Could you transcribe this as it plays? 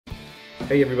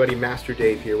Hey everybody, Master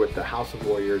Dave here with the House of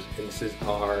Warriors, and this is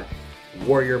our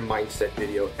Warrior Mindset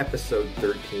video, episode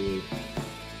 13,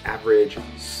 Average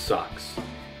Sucks.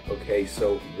 Okay,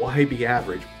 so why be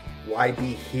average? Why be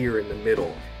here in the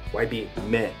middle? Why be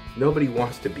meh? Nobody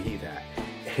wants to be that.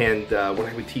 And when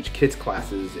I would teach kids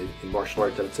classes in martial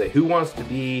arts, I would say, who wants to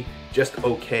be just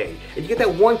okay? And you get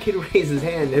that one kid who raises his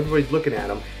hand, and everybody's looking at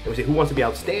him, and we say, who wants to be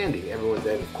outstanding? Everyone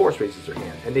then, of course, raises their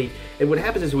hand. And what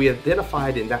happens is we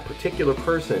identified in that particular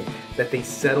person that they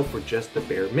settle for just the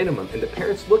bare minimum. And the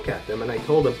parents look at them, and I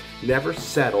told them, never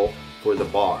settle for the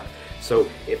bar. So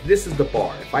if this is the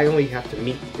bar, if I only have to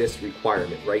meet this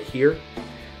requirement right here,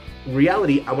 in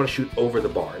reality, I want to shoot over the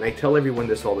bar. And I tell everyone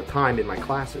this all the time in my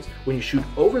classes. When you shoot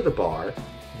over the bar,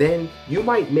 then you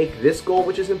might make this goal,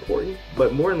 which is important,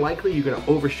 but more than likely you're going to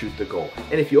overshoot the goal.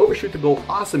 And if you overshoot the goal,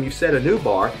 awesome, you set a new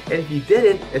bar. And if you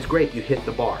didn't, it's great, you hit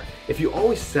the bar. If you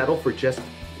always settle for just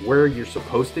where you're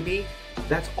supposed to be,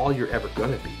 that's all you're ever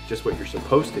going to be, just what you're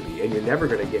supposed to be. And you're never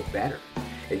going to get better.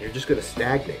 And you're just going to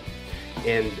stagnate.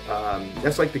 And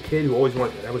that's like the kid who always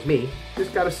wanted, that was me,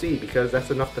 just got a C because that's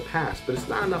enough to pass, but it's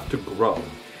not enough to grow.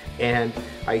 And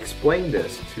I explained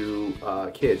this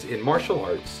to kids in martial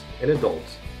arts and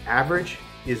adults. Average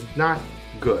is not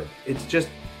good. It's just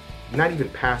not even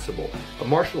passable. A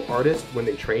martial artist, when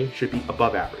they train, should be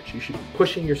above average. You should be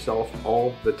pushing yourself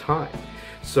all the time.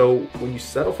 So when you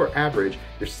settle for average,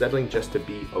 you're settling just to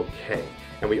be okay.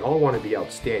 And we all want to be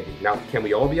outstanding. Now, can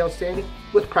we all be outstanding?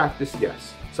 With practice,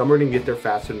 yes. Some are going to get there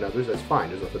faster than others. That's fine.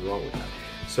 There's nothing wrong with that.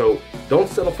 So don't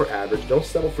settle for average. Don't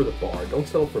settle for the bar. Don't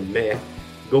settle for meh.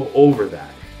 Go over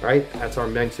that. All right? That's our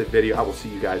mindset video. I will see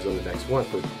you guys on the next one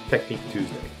for Technique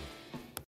Tuesday.